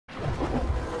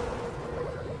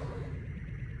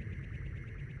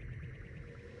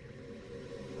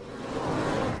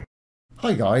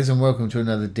Hi guys, and welcome to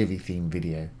another Divi Theme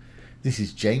video. This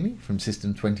is Jamie from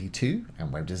System22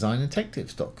 and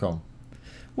webdesignandtechtips.com.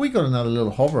 We got another little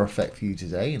hover effect for you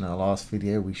today. In our last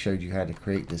video we showed you how to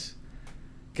create this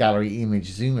gallery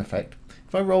image zoom effect.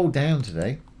 If I roll down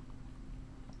today,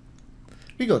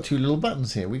 we got two little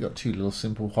buttons here. We got two little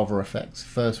simple hover effects.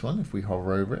 First one, if we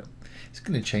hover over it, it's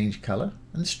going to change color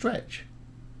and stretch,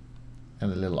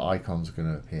 and the little icons are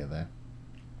going to appear there.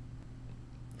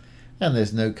 And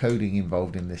there's no coding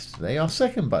involved in this today. Our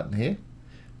second button here,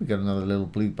 we got another little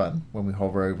blue button. When we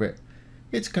hover over it,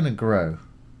 it's going to grow,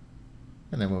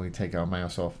 and then when we take our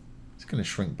mouse off, it's going to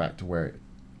shrink back to where it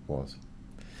was.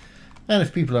 And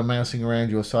if people are mousing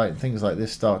around your site and things like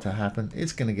this start to happen,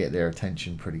 it's going to get their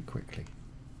attention pretty quickly.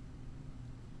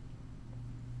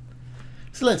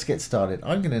 So let's get started.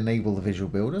 I'm going to enable the Visual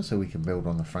Builder so we can build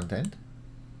on the front end.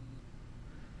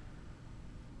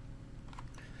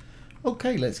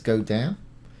 Okay, let's go down.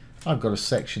 I've got a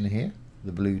section here,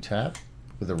 the blue tab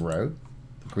with a row.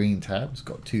 The green tab's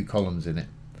got two columns in it.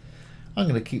 I'm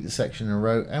going to keep the section in a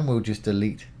row, and we'll just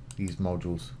delete these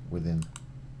modules within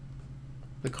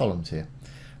the columns here.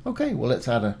 Okay, well, let's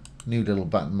add a new little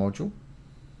button module.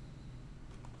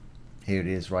 Here it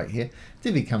is right here.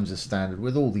 Divi comes as standard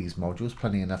with all these modules,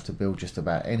 plenty enough to build just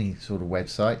about any sort of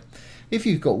website. If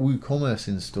you've got WooCommerce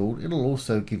installed, it'll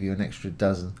also give you an extra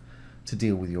dozen to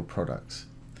deal with your products.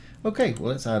 Okay,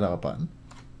 well, let's add our button.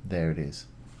 There it is.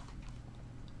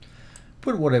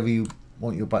 Put whatever you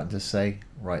want your button to say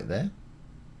right there.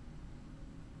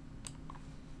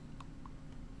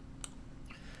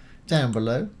 Down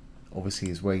below, obviously,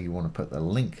 is where you want to put the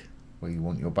link where you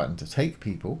want your button to take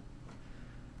people.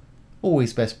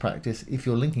 Always best practice, if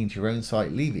you're linking to your own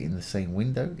site, leave it in the same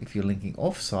window. If you're linking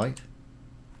off site,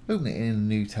 open it in a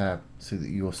new tab so that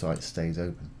your site stays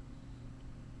open.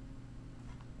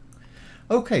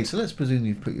 Okay, so let's presume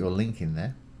you've put your link in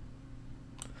there.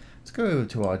 Let's go over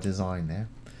to our design there.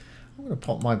 I'm going to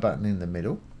pop my button in the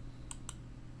middle.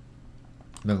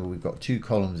 Remember, we've got two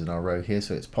columns in our row here,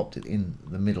 so it's popped it in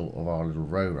the middle of our little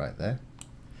row right there.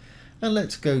 And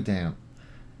let's go down.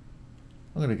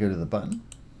 I'm going to go to the button.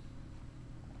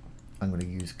 I'm going to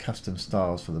use custom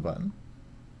styles for the button.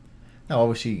 Now,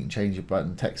 obviously, you can change your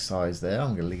button text size there.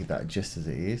 I'm going to leave that just as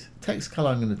it is. Text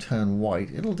color, I'm going to turn white.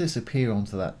 It'll disappear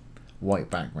onto that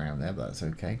white background there, but that's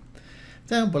okay.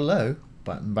 Down below,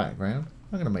 button background,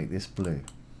 I'm going to make this blue,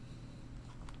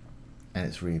 and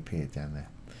it's reappeared down there.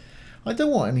 I don't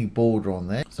want any border on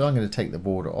there, so I'm going to take the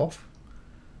border off.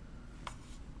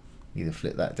 Either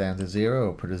flip that down to 0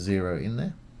 or put a 0 in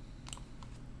there.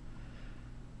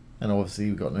 And obviously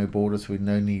we've got no border, so we've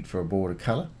no need for a border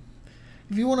color.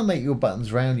 If you want to make your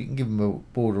buttons round, you can give them a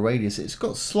border radius. It's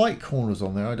got slight corners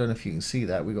on there. I don't know if you can see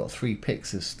that. We've got 3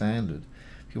 pixels as standard.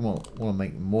 If you want to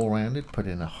make them more rounded, put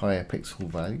in a higher pixel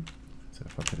value. So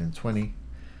if I put in 20,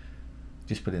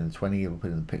 just put in the 20, it'll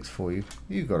put in the pix for you.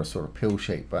 You've got a sort of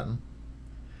pill-shaped button.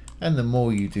 And the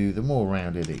more you do, the more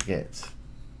rounded it gets.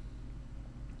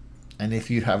 And if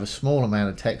you have a small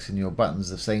amount of text in your buttons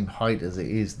the same height as it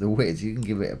is the width, you can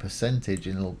give it a percentage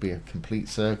and it'll be a complete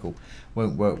circle.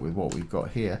 Won't work with what we've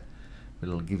got here, but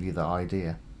it'll give you the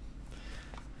idea.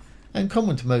 And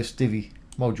common to most Divi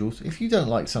modules, if you don't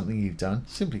like something you've done,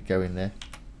 simply go in there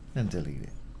and delete it.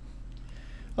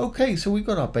 Okay, so we've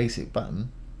got our basic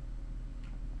button,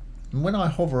 and when I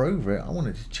hover over it, I want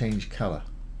it to change color.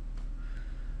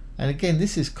 And again,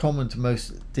 this is common to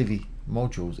most Divi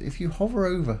modules. If you hover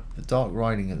over the dark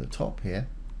writing at the top here,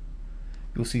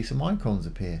 you'll see some icons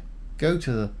appear. Go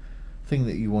to the thing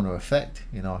that you want to affect,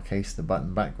 in our case the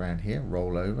button background here,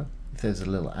 roll over. If there's a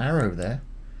little arrow there,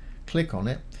 click on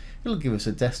it. It'll give us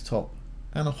a desktop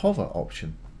and a hover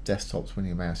option. Desktop's when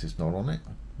your mouse is not on it.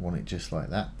 I want it just like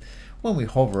that. When we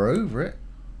hover over it,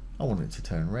 I want it to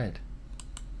turn red.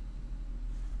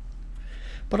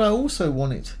 But I also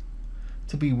want it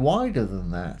to be wider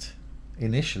than that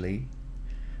initially.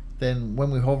 Then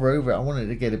when we hover over it, I want it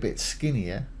to get a bit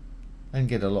skinnier and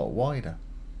get a lot wider.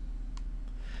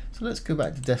 So let's go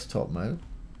back to desktop mode.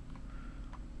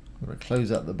 I'm going to close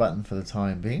up the button for the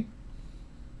time being.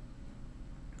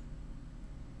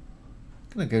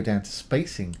 I'm going to go down to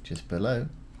spacing just below,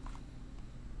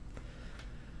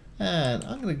 and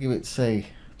I'm going to give it, say,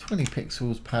 20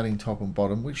 pixels padding top and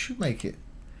bottom, which should make it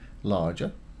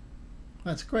larger.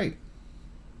 That's great.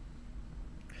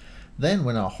 Then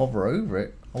when I hover over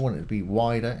it, I want it to be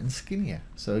wider and skinnier.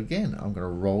 So again, I'm going to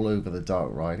roll over the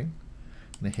dark writing.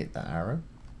 I'm going to hit that arrow.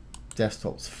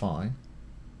 Desktop's fine.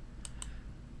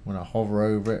 When I hover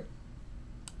over it,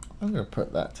 I'm going to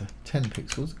put that to 10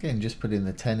 pixels. Again, just put in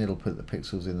the 10, it'll put the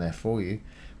pixels in there for you.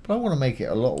 But I want to make it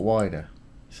a lot wider.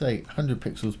 say 100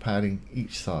 pixels padding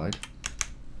each side.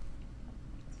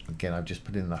 Again, I've just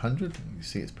put in the 100. You can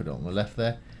see it's put it on the left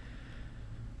there.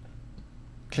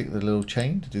 Click the little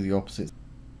chain to do the opposite.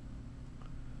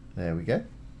 There we go.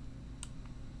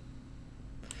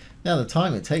 Now the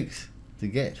time it takes to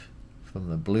get from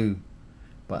the blue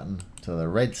button to the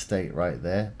red state right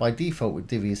there, by default with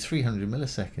Divi, is 300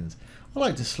 milliseconds. I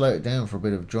like to slow it down for a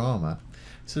bit of drama.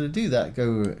 So to do that,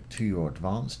 go to your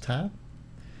Advanced tab.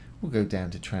 We'll go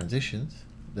down to Transitions.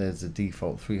 There's the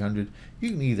default 300.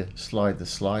 You can either slide the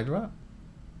slider up.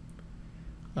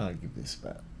 I'll give this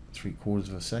about 3/4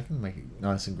 of a second, make it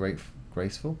nice and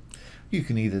graceful. You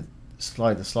can either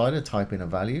slide the slider, type in a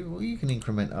value, or you can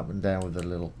increment up and down with the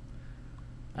little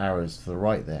arrows to the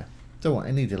right there. Don't want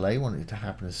any delay, want it to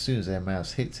happen as soon as their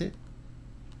mouse hits it.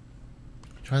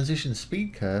 Transition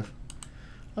speed curve,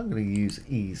 I'm going to use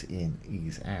ease in,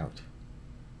 ease out.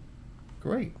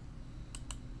 Great.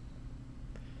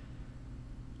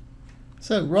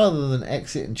 So rather than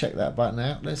exit and check that button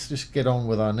out, let's just get on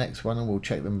with our next one and we'll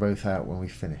check them both out when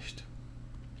we've finished.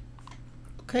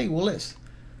 Okay, well let's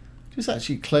just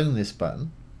actually clone this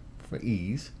button for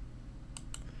ease.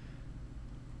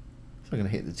 So I'm going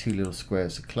to hit the 2 little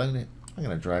squares to clone it. I'm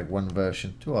going to drag one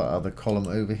version to our other column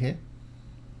over here.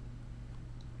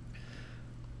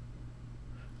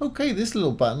 Okay, this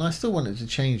little button, I still want it to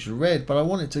change to red, but I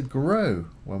want it to grow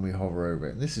when we hover over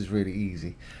it. And this is really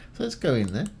easy. So let's go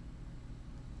in there.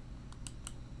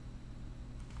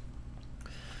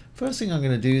 First thing I'm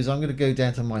going to do is I'm going to go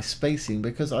down to my spacing,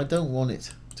 because I don't want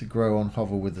it to grow on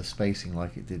hover with the spacing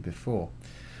like it did before.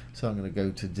 So I'm going to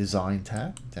go to Design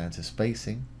tab, down to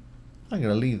Spacing. I'm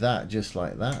going to leave that just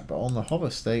like that, but on the hover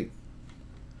state,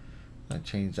 I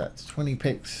change that to 20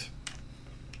 pixels.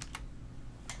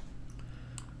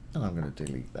 And I'm going to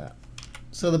delete that.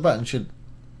 So the button should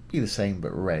be the same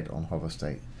but red on hover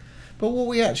state. But what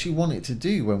we actually want it to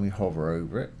do when we hover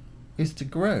over it is to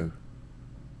grow.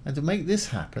 And to make this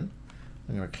happen,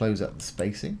 I'm going to close up the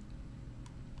spacing.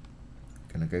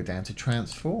 I'm going to go down to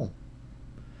Transform.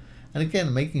 And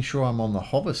again, making sure I'm on the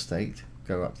hover state,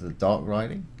 go up to the dark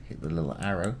writing, hit the little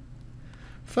arrow.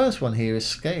 First one here is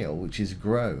Scale, which is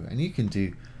grow. And you can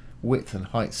do width and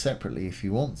height separately if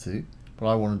you want to, but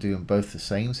I want to do them both the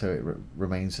same so it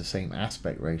remains the same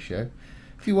aspect ratio.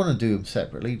 If you want to do them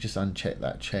separately, just uncheck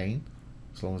that chain.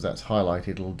 As long as that's highlighted,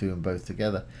 it'll do them both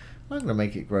together. I'm going to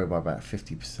make it grow by about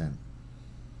 50%.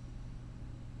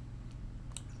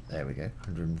 There we go,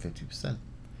 150%.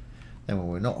 Then when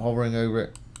we're not hovering over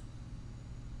it,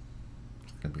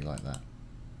 it's going to be like that.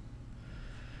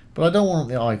 But I don't want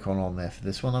the icon on there for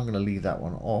this one. I'm going to leave that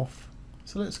one off.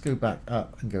 So let's go back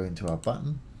up and go into our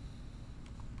button.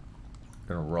 I'm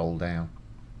going to roll down.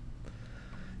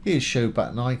 Here's Show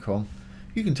Button Icon.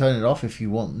 You can turn it off if you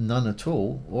want none at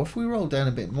all, or if we roll down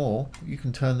a bit more, you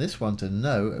can turn this one to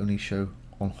no, only show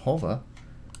on hover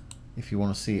if you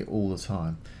want to see it all the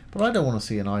time. But I don't want to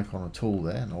see an icon at all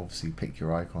there, and obviously pick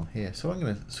your icon here, so I'm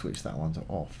going to switch that one to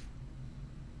off.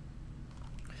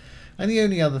 And the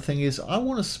only other thing is I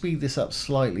want to speed this up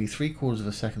slightly. 3/4 of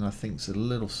a second I think is a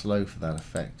little slow for that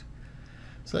effect.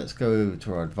 So let's go over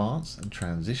to our Advanced and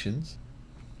Transitions.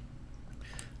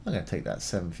 I'm going to take that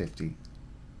 750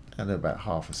 and about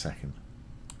half a second.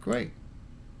 Great.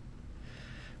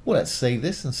 Well, let's save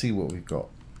this and see what we've got.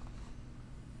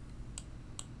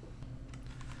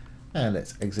 And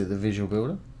let's exit the Visual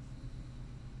Builder.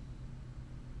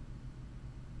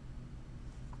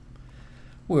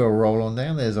 We'll roll on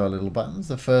down. There's our little buttons.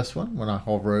 The first one, when I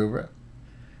hover over it,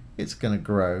 it's going to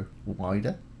grow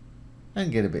wider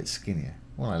and get a bit skinnier.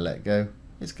 When I let go,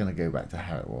 it's going to go back to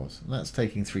how it was. And that's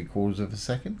taking 3/4 of a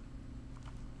second.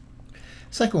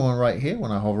 Second one right here,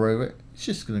 when I hover over it, it's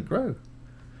just going to grow.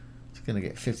 It's going to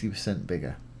get 50%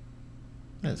 bigger.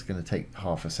 And it's going to take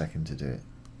half a second to do it.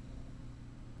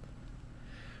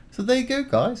 So there you go,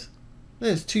 guys.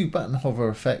 There's 2 button hover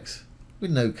effects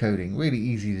with no coding. Really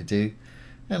easy to do.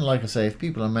 And like I say, if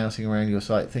people are mousing around your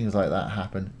site, things like that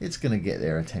happen, it's going to get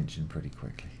their attention pretty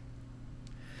quickly.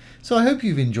 So I hope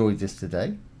you've enjoyed this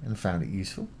today and found it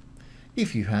useful.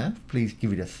 If you have, please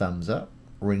give it a thumbs up,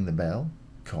 ring the bell,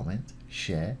 comment,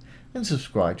 share, and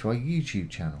subscribe to our YouTube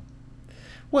channel.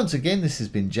 Once again, this has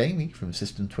been Jamie from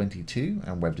System22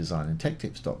 and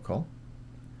webdesignandtechtips.com.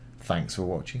 Thanks for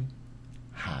watching.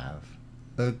 Have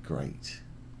a great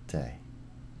day.